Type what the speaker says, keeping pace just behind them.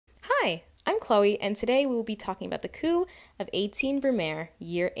I'm Chloe, and today we will be talking about the coup of 18 Brumaire,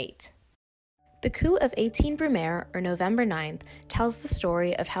 Year 8. The coup of 18 Brumaire, or November 9th, tells the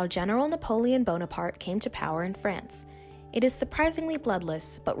story of how General Napoleon Bonaparte came to power in France. It is surprisingly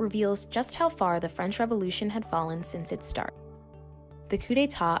bloodless, but reveals just how far the French Revolution had fallen since its start. The coup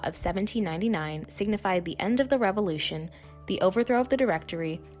d'état of 1799 signified the end of the revolution, the overthrow of the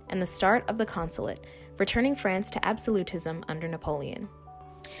Directory, and the start of the Consulate, returning France to absolutism under Napoleon.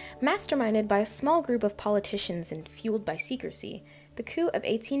 Masterminded by a small group of politicians and fueled by secrecy, the coup of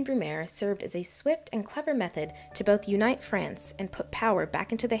 18 Brumaire served as a swift and clever method to both unite France and put power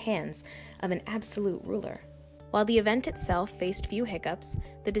back into the hands of an absolute ruler. While the event itself faced few hiccups,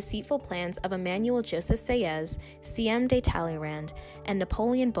 the deceitful plans of Emmanuel Joseph Sieyès, Siem de Talleyrand, and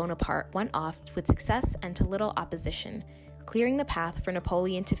Napoleon Bonaparte went off with success and to little opposition, clearing the path for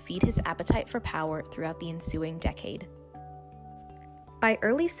Napoleon to feed his appetite for power throughout the ensuing decade. By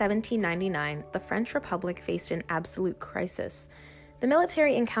early 1799, the French Republic faced an absolute crisis. The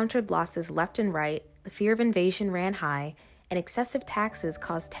military encountered losses left and right, the fear of invasion ran high, and excessive taxes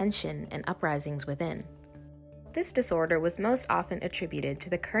caused tension and uprisings within. This disorder was most often attributed to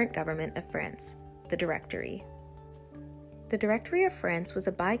the current government of France, the Directory. The Directory of France was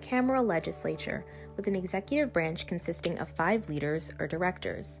a bicameral legislature with an executive branch consisting of 5 leaders or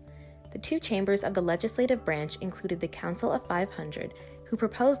directors. The 2 chambers of the legislative branch included the Council of 500, who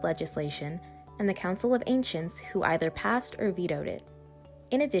proposed legislation, and the Council of Ancients, who either passed or vetoed it.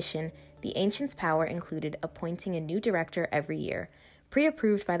 In addition, the Ancients' power included appointing a new director every year,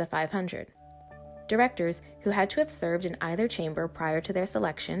 pre-approved by the 500. Directors, who had to have served in either chamber prior to their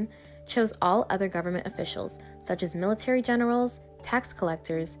selection, chose all other government officials, such as military generals, tax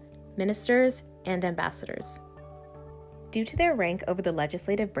collectors, ministers, and ambassadors. Due to their rank over the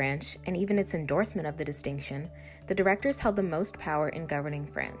legislative branch, and even its endorsement of the distinction, the directors held the most power in governing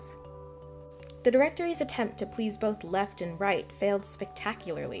France. The Directory's attempt to please both left and right failed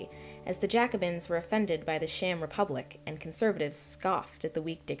spectacularly, as the Jacobins were offended by the sham republic and conservatives scoffed at the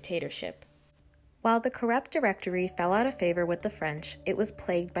weak dictatorship. While the corrupt Directory fell out of favor with the French, it was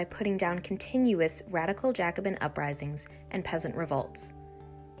plagued by putting down continuous radical Jacobin uprisings and peasant revolts.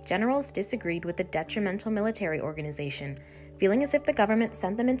 Generals disagreed with the detrimental military organization, feeling as if the government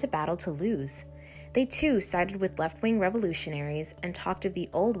sent them into battle to lose. They too sided with left-wing revolutionaries and talked of the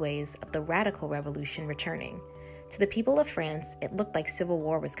old ways of the radical revolution returning. To the people of France, it looked like civil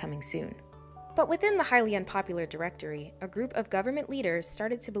war was coming soon. But within the highly unpopular Directory, a group of government leaders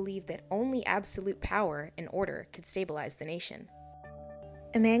started to believe that only absolute power and order could stabilize the nation.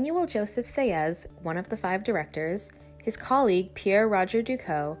 Emmanuel Joseph Sieyès, one of the 5 directors, his colleague Pierre-Roger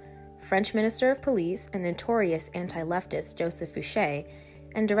Ducos, French Minister of Police and notorious anti-leftist Joseph Fouché,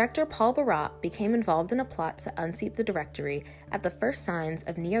 and Director Paul Barrat became involved in a plot to unseat the Directory at the first signs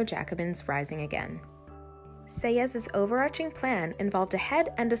of neo-Jacobins rising again. Sieyès' overarching plan involved a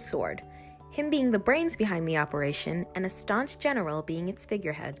head and a sword, him being the brains behind the operation and a staunch general being its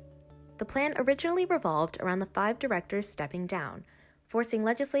figurehead. The plan originally revolved around the 5 directors stepping down, forcing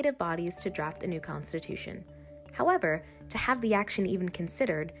legislative bodies to draft a new constitution. However, to have the action even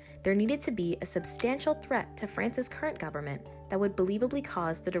considered, there needed to be a substantial threat to France's current government that would believably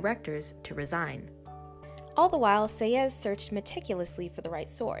cause the directors to resign. All the while, Sieyès searched meticulously for the right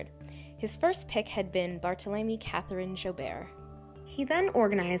sword. His first pick had been Barthélemy Catherine Joubert. He then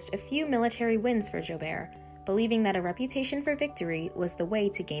organized a few military wins for Joubert, believing that a reputation for victory was the way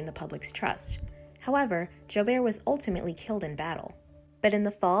to gain the public's trust. However, Joubert was ultimately killed in battle. But in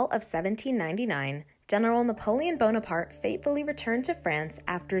the fall of 1799, General Napoleon Bonaparte fatefully returned to France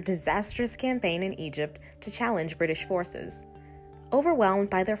after a disastrous campaign in Egypt to challenge British forces. Overwhelmed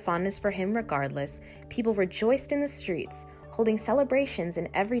by their fondness for him regardless, people rejoiced in the streets, holding celebrations in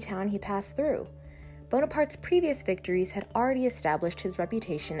every town he passed through. Bonaparte's previous victories had already established his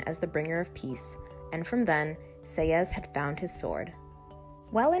reputation as the bringer of peace, and from then, Sieyès had found his sword.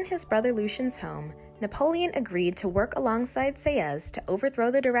 While in his brother Lucien's home, Napoleon agreed to work alongside Sieyès to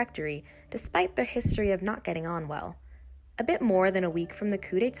overthrow the Directory despite their history of not getting on well. A bit more than a week from the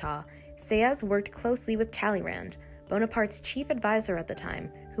coup d'état, Sieyès worked closely with Talleyrand, Bonaparte's chief advisor at the time,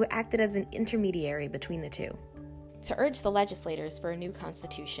 who acted as an intermediary between the two. To urge the legislators for a new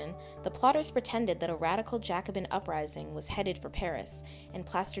constitution, the plotters pretended that a radical Jacobin uprising was headed for Paris and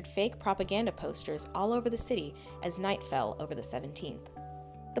plastered fake propaganda posters all over the city as night fell over the 17th.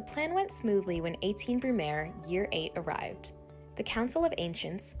 The plan went smoothly when 18 Brumaire, Year 8, arrived. The Council of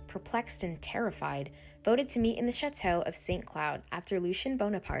Ancients, perplexed and terrified, voted to meet in the chateau of St. Cloud after Lucien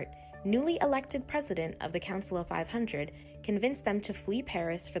Bonaparte, newly elected president of the Council of 500, convinced them to flee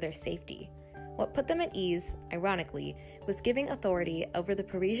Paris for their safety. What put them at ease, ironically, was giving authority over the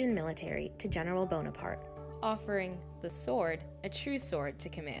Parisian military to General Bonaparte, offering the sword, a true sword, to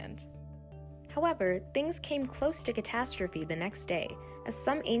command. However, things came close to catastrophe the next day, as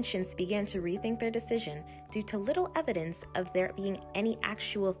some ancients began to rethink their decision due to little evidence of there being any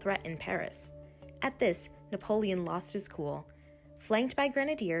actual threat in Paris. At this, Napoleon lost his cool. Flanked by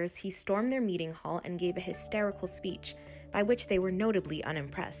grenadiers, he stormed their meeting hall and gave a hysterical speech, by which they were notably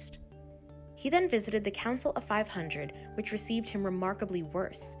unimpressed. He then visited the Council of 500, which received him remarkably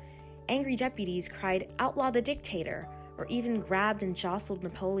worse. Angry deputies cried, "Outlaw the dictator," or even grabbed and jostled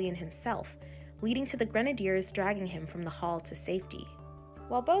Napoleon himself, leading to the grenadiers dragging him from the hall to safety.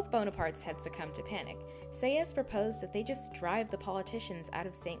 While both Bonapartes had succumbed to panic, Sieyès proposed that they just drive the politicians out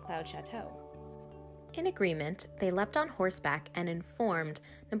of St. Cloud Chateau. In agreement, they leapt on horseback and informed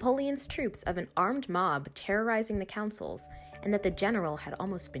Napoleon's troops of an armed mob terrorizing the councils and that the general had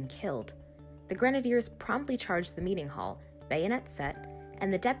almost been killed. The grenadiers promptly charged the meeting hall, bayonets set,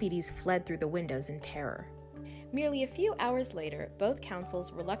 and the deputies fled through the windows in terror. Merely a few hours later, both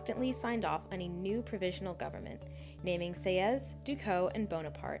councils reluctantly signed off on a new provisional government, naming Sieyès, Ducos, and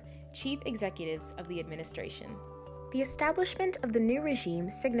Bonaparte chief executives of the administration. The establishment of the new regime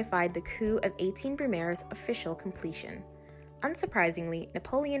signified the coup of 18 Brumaire's official completion. Unsurprisingly,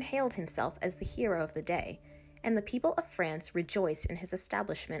 Napoleon hailed himself as the hero of the day, and the people of France rejoiced in his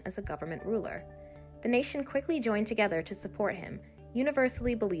establishment as a government ruler. The nation quickly joined together to support him,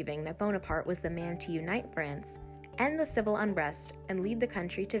 universally believing that Bonaparte was the man to unite France, end the civil unrest, and lead the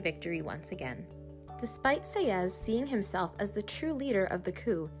country to victory once again. Despite Sieyès seeing himself as the true leader of the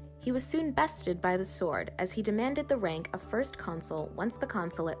coup, he was soon bested by the sword as he demanded the rank of first consul once the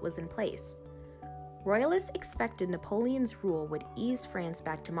consulate was in place. Royalists expected Napoleon's rule would ease France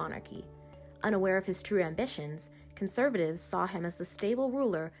back to monarchy. Unaware of his true ambitions, conservatives saw him as the stable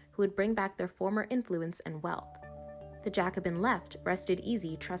ruler who would bring back their former influence and wealth. The Jacobin left rested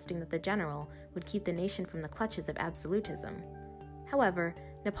easy, trusting that the general would keep the nation from the clutches of absolutism. However,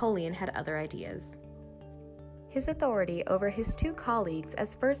 Napoleon had other ideas. His authority over his two colleagues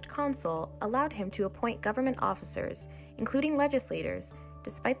as first consul allowed him to appoint government officers, including legislators,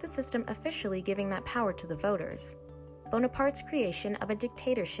 despite the system officially giving that power to the voters. Bonaparte's creation of a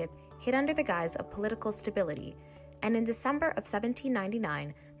dictatorship hid under the guise of political stability, and in December of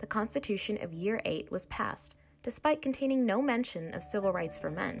 1799, the Constitution of Year 8 was passed, despite containing no mention of civil rights for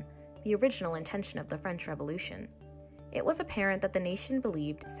men, the original intention of the French Revolution. It was apparent that the nation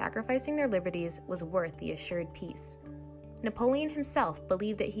believed sacrificing their liberties was worth the assured peace. Napoleon himself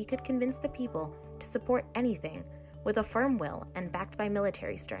believed that he could convince the people to support anything with a firm will and backed by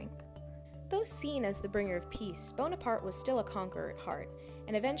military strength. Though seen as the bringer of peace, Bonaparte was still a conqueror at heart,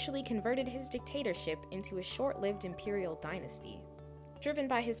 and eventually converted his dictatorship into a short-lived imperial dynasty. Driven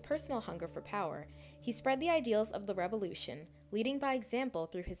by his personal hunger for power, he spread the ideals of the revolution, leading by example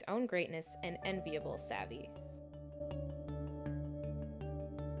through his own greatness and enviable savvy.